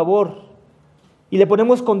haciendo un favor. Y le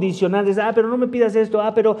ponemos condicionantes, pero no me pidas esto,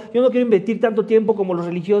 pero yo no quiero invertir tanto tiempo como los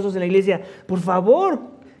religiosos en la iglesia. Por favor,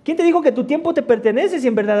 ¿quién te dijo que tu tiempo te pertenece si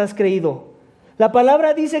en verdad has creído? La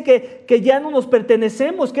palabra dice que ya no nos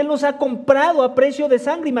pertenecemos, que Él nos ha comprado a precio de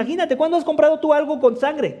sangre. Imagínate, ¿cuándo has comprado tú algo con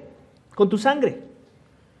sangre? Con tu sangre.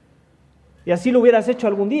 Y así lo hubieras hecho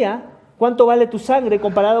algún día. ¿Cuánto vale tu sangre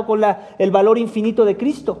comparado con el valor infinito de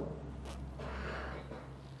Cristo?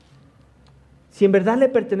 Si en verdad le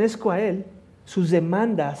pertenezco a Él, sus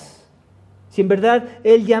demandas, si en verdad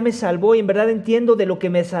Él ya me salvó y en verdad entiendo de lo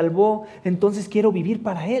que me salvó, entonces quiero vivir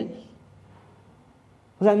para Él.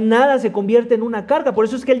 O sea, nada se convierte en una carga. Por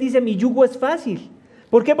eso es que Él dice, mi yugo es fácil.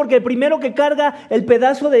 ¿Por qué? Porque el primero que carga el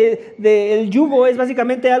pedazo del yugo es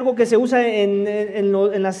básicamente algo que se usa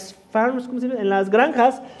en las farms, ¿cómo se llama? En las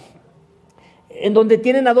granjas, en donde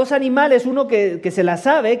tienen a dos animales, uno que se la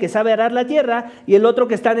sabe, que sabe arar la tierra, y el otro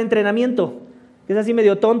que está en entrenamiento, que es así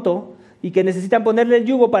medio tonto, y que necesitan ponerle el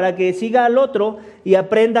yugo para que siga al otro y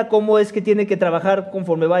aprenda cómo es que tiene que trabajar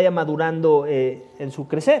conforme vaya madurando en su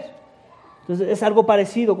crecer. Entonces es algo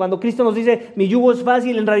parecido. Cuando Cristo nos dice, mi yugo es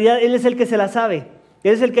fácil, en realidad Él es el que se la sabe.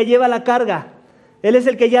 Él es el que lleva la carga. Él es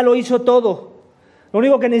el que ya lo hizo todo. Lo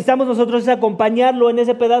único que necesitamos nosotros es acompañarlo en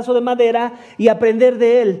ese pedazo de madera y aprender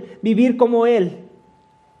de Él, vivir como Él,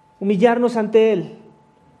 humillarnos ante Él.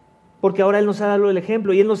 Porque ahora Él nos ha dado el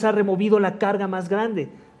ejemplo y Él nos ha removido la carga más grande.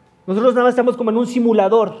 Nosotros nada más estamos como en un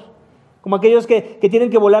simulador, como aquellos que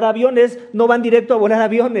tienen que volar aviones, no van directo a volar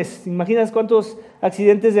aviones. ¿Imaginas cuántos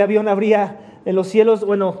accidentes de avión habría en los cielos?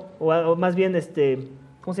 Bueno, o más bien,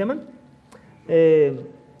 ¿cómo se llaman?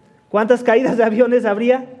 ¿Cuántas caídas de aviones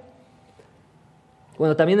habría?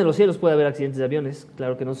 Bueno, también en los cielos puede haber accidentes de aviones,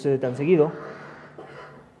 claro que no sucede tan seguido.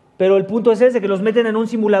 Pero el punto es ese, que los meten en un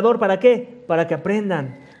simulador, ¿para qué? Para que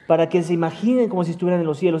aprendan, para que se imaginen como si estuvieran en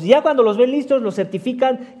los cielos. Y ya cuando los ven listos, los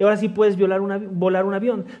certifican y ahora sí puedes volar un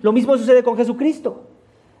avión. Lo mismo sucede con Jesucristo.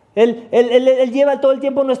 Él lleva todo el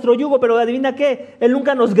tiempo nuestro yugo, pero adivina qué, Él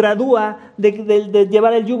nunca nos gradúa de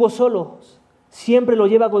llevar el yugo solos. Siempre lo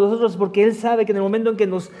lleva con nosotros porque Él sabe que en el momento en que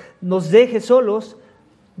nos deje solos,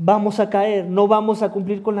 vamos a caer, no vamos a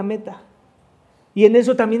cumplir con la meta. Y en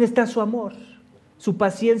eso también está su amor, su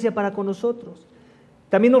paciencia para con nosotros.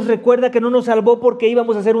 También nos recuerda que no nos salvó porque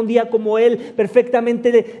íbamos a hacer un día como Él,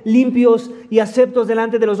 perfectamente limpios y aceptos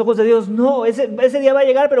delante de los ojos de Dios. No, ese día va a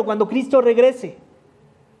llegar, pero cuando Cristo regrese.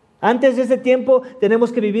 Antes de ese tiempo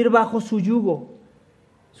tenemos que vivir bajo su yugo.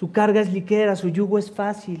 Su carga es ligera, su yugo es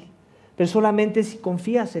fácil, pero solamente si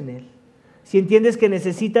confías en Él. Si entiendes que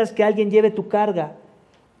necesitas que alguien lleve tu carga,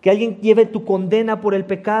 que alguien lleve tu condena por el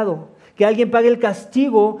pecado, que alguien pague el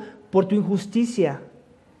castigo por tu injusticia,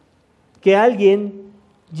 que alguien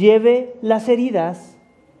lleve las heridas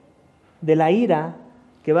de la ira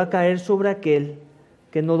que va a caer sobre aquel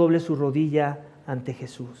que no doble su rodilla ante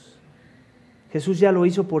Jesús. Jesús ya lo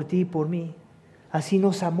hizo por ti y por mí. Así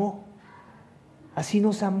nos amó. Así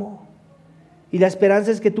nos amó. Y la esperanza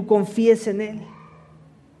es que tú confíes en Él.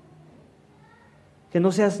 Que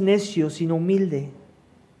no seas necio, sino humilde.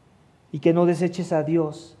 Y que no deseches a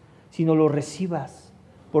Dios, sino lo recibas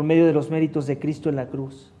por medio de los méritos de Cristo en la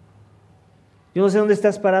cruz. Yo no sé dónde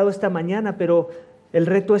estás parado esta mañana, pero el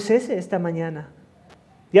reto es ese esta mañana.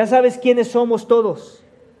 Ya sabes quiénes somos todos.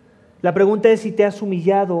 La pregunta es si te has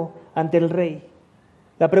humillado ante el Rey.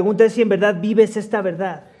 La pregunta es si en verdad vives esta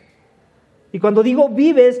verdad. Y cuando digo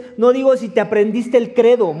vives, no digo si te aprendiste el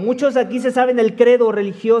credo. Muchos aquí se saben el credo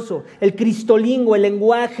religioso, el cristolingo, el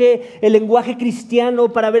lenguaje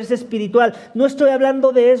cristiano para verse espiritual. No estoy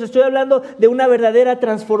hablando de eso, estoy hablando de una verdadera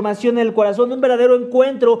transformación en el corazón, de un verdadero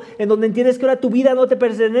encuentro en donde entiendes que ahora tu vida no te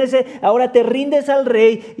pertenece, ahora te rindes al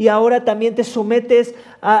Rey y ahora también te sometes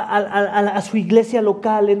a su iglesia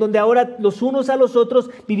local, en donde ahora los unos a los otros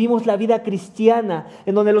vivimos la vida cristiana,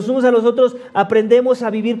 en donde los unos a los otros aprendemos a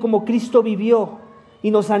vivir como Cristo vivió. Y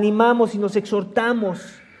nos animamos y nos exhortamos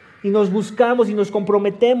y nos buscamos y nos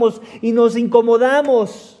comprometemos y nos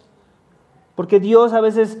incomodamos, porque Dios a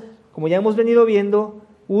veces, como ya hemos venido viendo,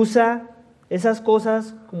 usa esas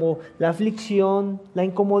cosas como la aflicción, la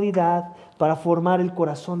incomodidad, para formar el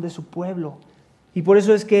corazón de su pueblo. Y por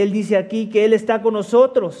eso es que Él dice aquí que Él está con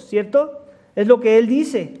nosotros, ¿cierto? Es lo que Él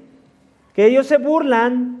dice. Que ellos se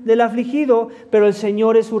burlan del afligido, pero el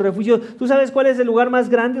Señor es su refugio. ¿Tú sabes cuál es el lugar más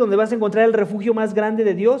grande donde vas a encontrar el refugio más grande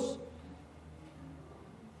de Dios?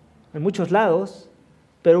 En muchos lados,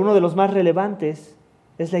 pero uno de los más relevantes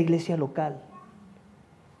es la iglesia local.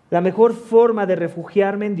 La mejor forma de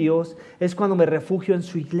refugiarme en Dios es cuando me refugio en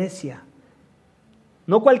su iglesia.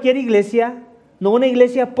 No cualquier iglesia, no una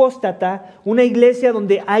iglesia apóstata, una iglesia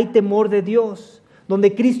donde hay temor de Dios,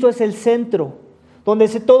 donde Cristo es el centro, donde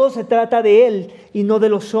todo se trata de Él y no de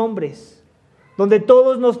los hombres, donde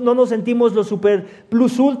todos no nos sentimos los super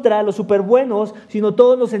plus ultra, los super buenos, sino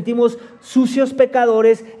todos nos sentimos sucios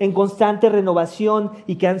pecadores en constante renovación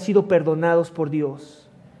y que han sido perdonados por Dios.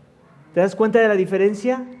 ¿Te das cuenta de la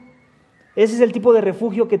diferencia? Ese es el tipo de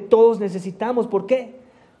refugio que todos necesitamos. ¿Por qué?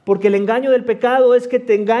 Porque el engaño del pecado es que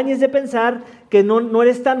te engañes de pensar que no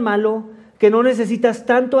eres tan malo, que no necesitas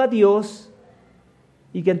tanto a Dios,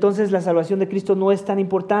 y que entonces la salvación de Cristo no es tan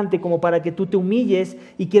importante como para que tú te humilles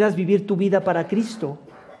y quieras vivir tu vida para Cristo.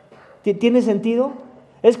 ¿Tiene sentido?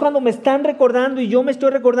 Es cuando me están recordando y yo me estoy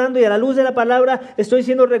recordando y a la luz de la palabra estoy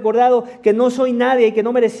siendo recordado que no soy nadie y que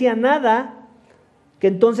no merecía nada, que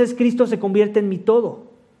entonces Cristo se convierte en mi todo.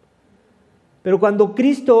 Pero cuando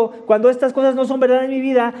estas cosas no son verdad en mi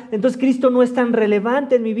vida, entonces Cristo no es tan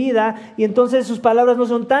relevante en mi vida y entonces sus palabras no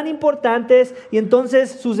son tan importantes y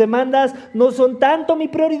entonces sus demandas no son tanto mi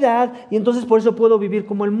prioridad y entonces por eso puedo vivir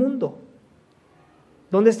como el mundo.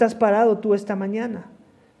 ¿Dónde estás parado tú esta mañana?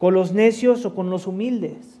 ¿Con los necios o con los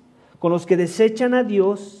humildes? ¿Con los que desechan a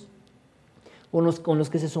Dios o con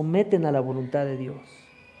los que se someten a la voluntad de Dios?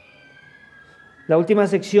 La última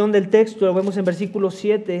sección del texto, lo vemos en versículo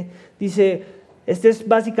 7, dice, este es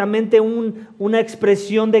básicamente una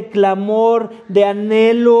expresión de clamor, de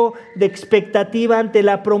anhelo, de expectativa ante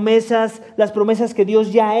las promesas que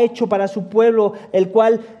Dios ya ha hecho para su pueblo, el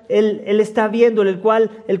cual Él está viendo, el cual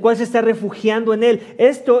se está refugiando en Él.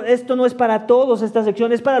 Esto no es para todos, esta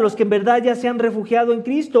sección es para los que en verdad ya se han refugiado en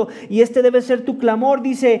Cristo, y este debe ser tu clamor.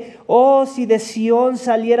 Dice, oh, si de Sión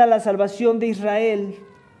saliera la salvación de Israel.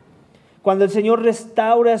 Cuando el Señor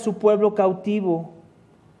restaure a su pueblo cautivo,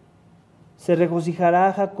 se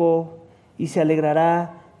regocijará Jacob y se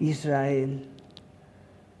alegrará Israel.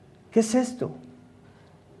 ¿Qué es esto?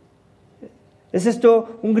 ¿Es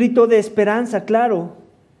esto un grito de esperanza? Claro.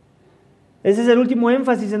 Ese es el último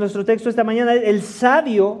énfasis en nuestro texto esta mañana. El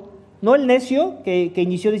sabio, no el necio que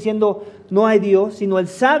inició diciendo no hay Dios, sino el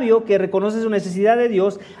sabio que reconoce su necesidad de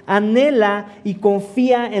Dios, anhela y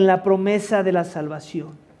confía en la promesa de la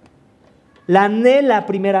salvación. La anhela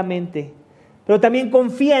primeramente, pero también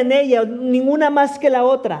confía en ella, ninguna más que la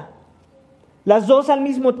otra. Las dos al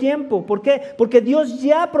mismo tiempo. ¿Por qué? Porque Dios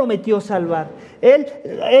ya prometió salvar.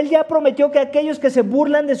 Él ya prometió que aquellos que se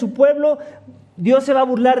burlan de su pueblo, Dios se va a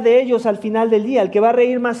burlar de ellos al final del día. El que va a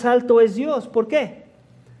reír más alto es Dios. ¿Por qué?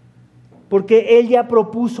 Porque Él ya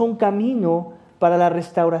propuso un camino para la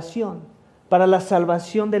restauración, para la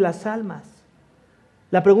salvación de las almas.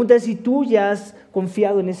 La pregunta es si tú ya has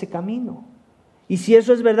confiado en ese camino. Y si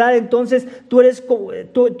eso es verdad, entonces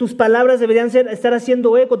tus palabras deberían estar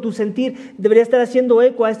haciendo eco, tu sentir debería estar haciendo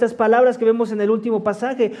eco a estas palabras que vemos en el último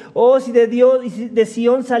pasaje. Oh, si de Dios y si de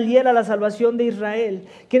Sión saliera la salvación de Israel.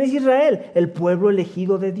 ¿Quién es Israel? El pueblo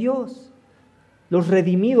elegido de Dios. Los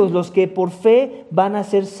redimidos, los que por fe van a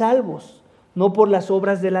ser salvos, no por las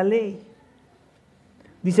obras de la ley.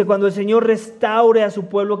 Dice, cuando el Señor restaure a su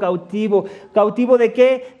pueblo cautivo. ¿Cautivo de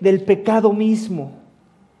qué? Del pecado mismo.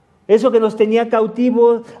 Eso que nos tenía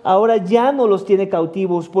cautivos, ahora ya no los tiene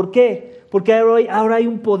cautivos. ¿Por qué? Porque ahora hay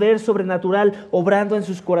un poder sobrenatural obrando en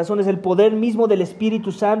sus corazones. El poder mismo del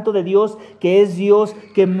Espíritu Santo de Dios, que es Dios,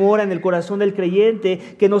 que mora en el corazón del creyente,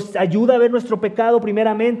 que nos ayuda a ver nuestro pecado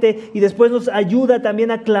primeramente y después nos ayuda también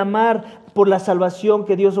a clamar por la salvación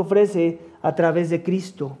que Dios ofrece a través de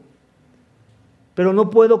Cristo. Pero no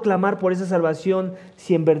puedo clamar por esa salvación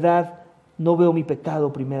si en verdad no veo mi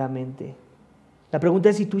pecado primeramente. La pregunta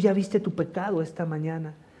es si tú ya viste tu pecado esta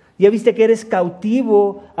mañana. Ya viste que eres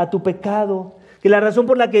cautivo a tu pecado. Que la razón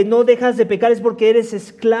por la que no dejas de pecar es porque eres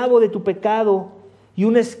esclavo de tu pecado. Y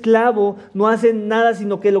un esclavo no hace nada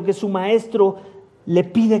sino que lo que su maestro le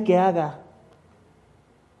pide que haga.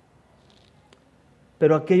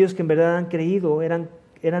 Pero aquellos que en verdad han creído eran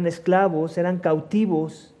esclavos, eran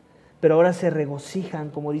cautivos, pero ahora se regocijan,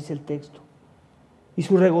 como dice el texto. Y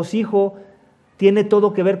su regocijo tiene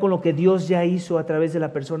todo que ver con lo que Dios ya hizo a través de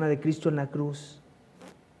la persona de Cristo en la cruz.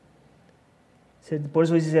 Por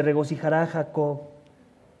eso dice, se regocijará Jacob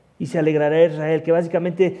y se alegrará Israel, que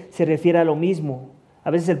básicamente se refiere a lo mismo, A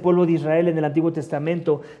veces el pueblo de Israel en el Antiguo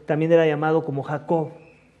Testamento también era llamado como Jacob,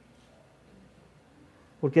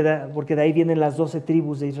 porque de ahí vienen las 12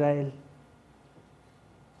 tribus de Israel.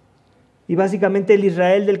 Y básicamente el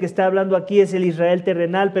Israel del que está hablando aquí es el Israel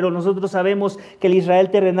terrenal, pero nosotros sabemos que el Israel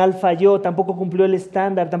terrenal falló, tampoco cumplió el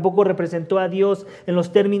estándar, tampoco representó a Dios en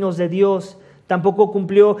los términos de Dios, tampoco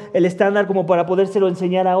cumplió el estándar como para podérselo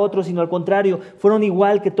enseñar a otros, sino al contrario, fueron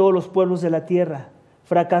igual que todos los pueblos de la tierra,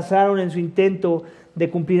 fracasaron en su intento de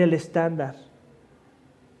cumplir el estándar.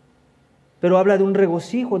 Pero habla de un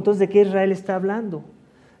regocijo. Entonces, ¿de qué Israel está hablando?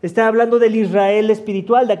 Está hablando del Israel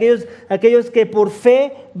espiritual, de aquellos que por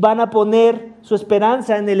fe van a poner su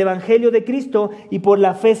esperanza en el Evangelio de Cristo y por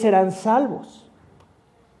la fe serán salvos.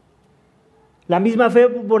 La misma fe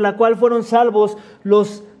por la cual fueron salvos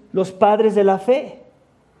los padres de la fe,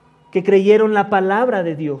 que creyeron la palabra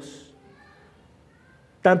de Dios.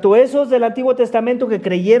 Tanto esos del Antiguo Testamento que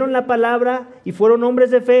creyeron la palabra y fueron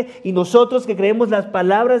hombres de fe, y nosotros que creemos las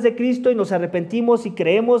palabras de Cristo y nos arrepentimos y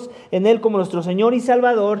creemos en Él como nuestro Señor y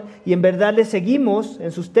Salvador, y en verdad le seguimos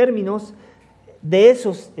en sus términos, de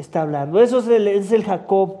esos está hablando. Eso es el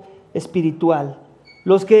Jacob espiritual.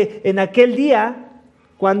 Los que en aquel día,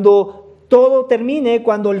 cuando todo termine,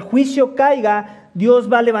 cuando el juicio caiga, Dios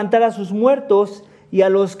va a levantar a sus muertos, y a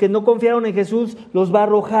los que no confiaron en Jesús los va a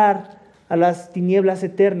arrojar a las tinieblas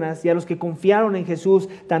eternas, y a los que confiaron en Jesús,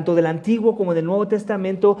 tanto del Antiguo como del Nuevo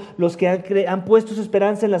Testamento, los que han puesto su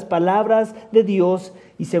esperanza en las palabras de Dios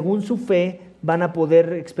y según su fe van a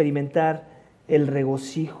poder experimentar el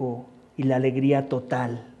regocijo y la alegría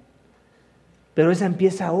total. Pero esa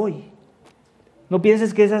empieza hoy. No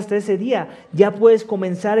pienses que es hasta ese día. Ya puedes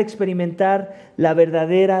comenzar a experimentar la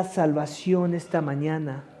verdadera salvación esta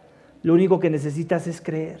mañana. Lo único que necesitas es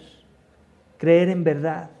creer en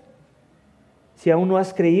verdad. Si aún no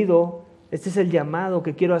has creído, este es el llamado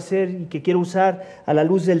que quiero hacer y que quiero usar a la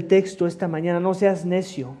luz del texto esta mañana. No seas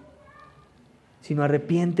necio, sino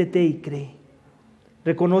arrepiéntete y cree.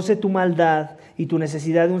 Reconoce tu maldad y tu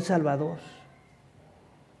necesidad de un Salvador.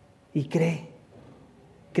 Y cree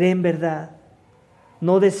en verdad.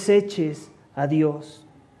 No deseches a Dios.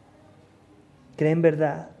 Cree en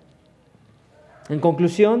verdad. En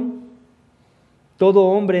conclusión, todo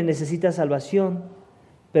hombre necesita salvación,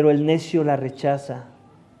 pero el necio la rechaza.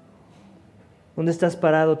 ¿Dónde estás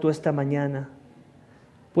parado tú esta mañana?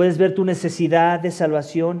 ¿Puedes ver tu necesidad de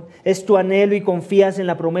salvación? ¿Es tu anhelo y confías en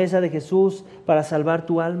la promesa de Jesús para salvar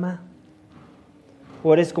tu alma?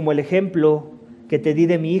 ¿O eres como el ejemplo que te di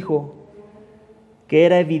de mi hijo, que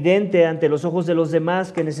era evidente ante los ojos de los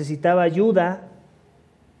demás que necesitaba ayuda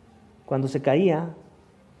cuando se caía,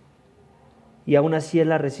 y aún así él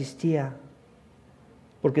la resistía,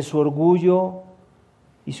 porque su orgullo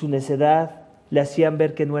y su necedad le hacían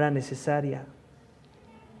ver que no era necesaria?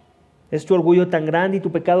 ¿Es tu orgullo tan grande y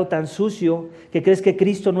tu pecado tan sucio que crees que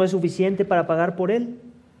Cristo no es suficiente para pagar por él?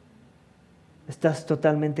 Estás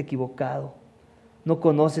totalmente equivocado. No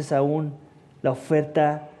conoces aún la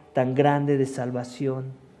oferta tan grande de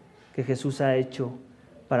salvación que Jesús ha hecho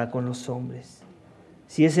para con los hombres.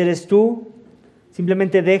 Si ese eres tú,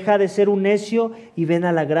 simplemente deja de ser un necio y ven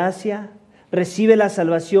a la gracia. Recibe la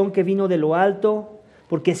salvación que vino de lo alto,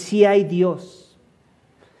 porque sí hay Dios.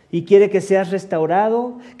 Y quiere que seas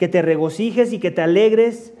restaurado, que te regocijes y que te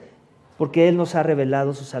alegres, porque Él nos ha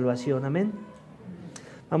revelado su salvación. Amén.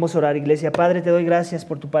 Vamos a orar, iglesia. Padre, te doy gracias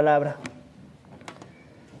por tu palabra.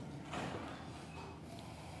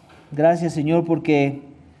 Gracias, Señor, porque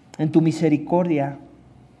en tu misericordia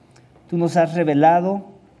tú nos has revelado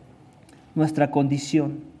nuestra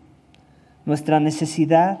condición, nuestra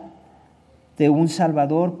necesidad de un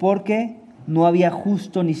Salvador, porque no había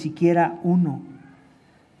justo ni siquiera uno.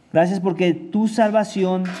 Gracias porque tu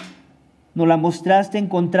salvación nos la mostraste en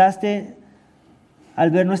contraste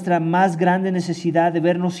al ver nuestra más grande necesidad de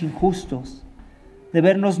vernos injustos, de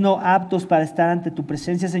vernos no aptos para estar ante tu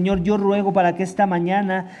presencia. Señor, yo ruego para que esta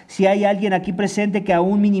mañana, si hay alguien aquí presente que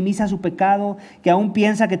aún minimiza su pecado, que aún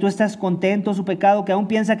piensa que tú estás contento su pecado, que aún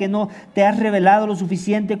piensa que no te has revelado lo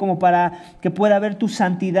suficiente como para que pueda ver tu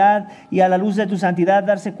santidad y a la luz de tu santidad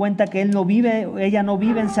darse cuenta que ella no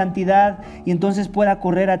vive en santidad, y entonces pueda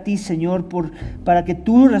correr a ti, Señor, para que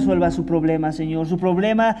tú resuelvas su problema, Señor, su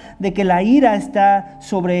problema de que la ira está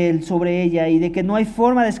sobre él, sobre ella, y de que no hay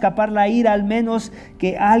forma de escapar la ira, al menos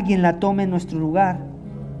que alguien la tome en nuestro lugar.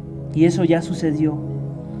 Y eso ya sucedió.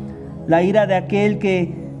 La ira de aquel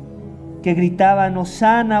que gritaban: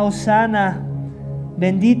 Hosana, Hosana,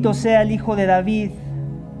 bendito sea el Hijo de David.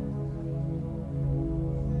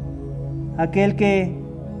 Aquel que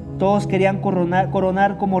todos querían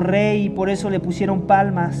coronar como rey y por eso le pusieron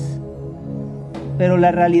palmas. Pero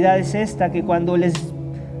la realidad es esta, que cuando les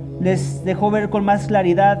les dejó ver con más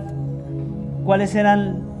claridad cuál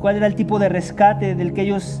era el tipo de rescate del que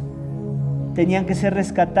ellos tenían que ser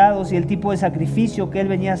rescatados, y el tipo de sacrificio que Él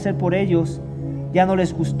venía a hacer por ellos ya no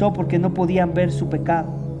les gustó porque no podían ver su pecado.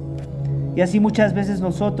 Y así muchas veces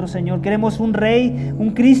nosotros, Señor, queremos un Rey,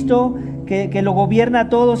 un Cristo que lo gobierna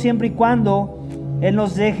todo siempre y cuando Él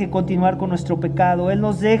nos deje continuar con nuestro pecado, Él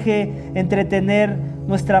nos deje entretener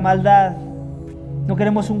nuestra maldad. No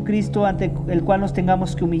queremos un Cristo ante el cual nos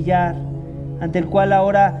tengamos que humillar, ante el cual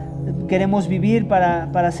ahora queremos vivir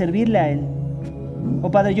para servirle a Él.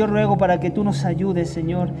 Oh Padre, yo ruego para que tú nos ayudes,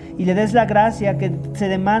 Señor, y le des la gracia que se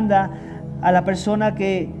demanda a la persona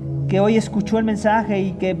que hoy escuchó el mensaje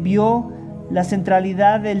y que vio la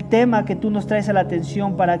centralidad del tema que tú nos traes a la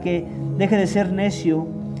atención, para que deje de ser necio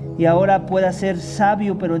y ahora pueda ser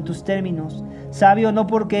sabio, pero en tus términos. Sabio no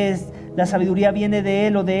porque la sabiduría viene de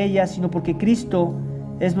él o de ella, sino porque Cristo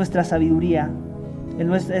es nuestra sabiduría.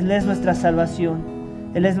 Él es nuestra salvación.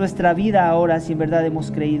 Él es nuestra vida ahora, si en verdad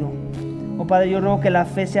hemos creído. Oh Padre, yo ruego que la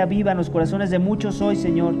fe sea viva en los corazones de muchos hoy,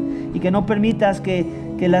 Señor, y que no permitas que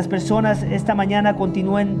las personas esta mañana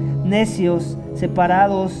continúen necios,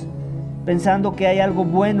 separados, pensando que hay algo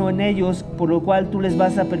bueno en ellos, por lo cual tú les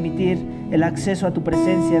vas a permitir el acceso a tu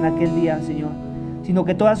presencia en aquel día, Señor. Sino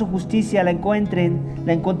que toda su justicia la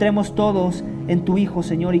encontremos todos en tu Hijo,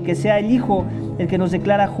 Señor, y que sea el Hijo el que nos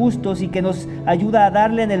declara justos y que nos ayuda a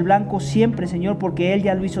darle en el blanco siempre, Señor, porque Él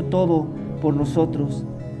ya lo hizo todo por nosotros.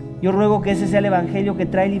 Yo ruego que ese sea el evangelio que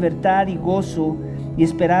trae libertad y gozo y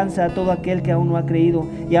esperanza a todo aquel que aún no ha creído,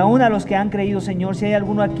 y aún a los que han creído, Señor. Si hay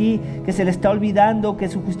alguno aquí que se le está olvidando que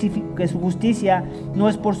su justicia no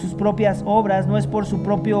es por sus propias obras, no es por su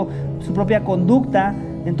propia conducta,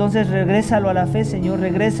 entonces regrésalo a la fe, Señor,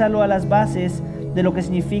 regrésalo a las bases de lo que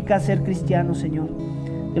significa ser cristiano, Señor.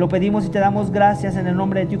 Te lo pedimos y te damos gracias en el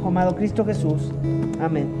nombre de tu Hijo amado Cristo Jesús.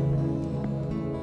 Amén.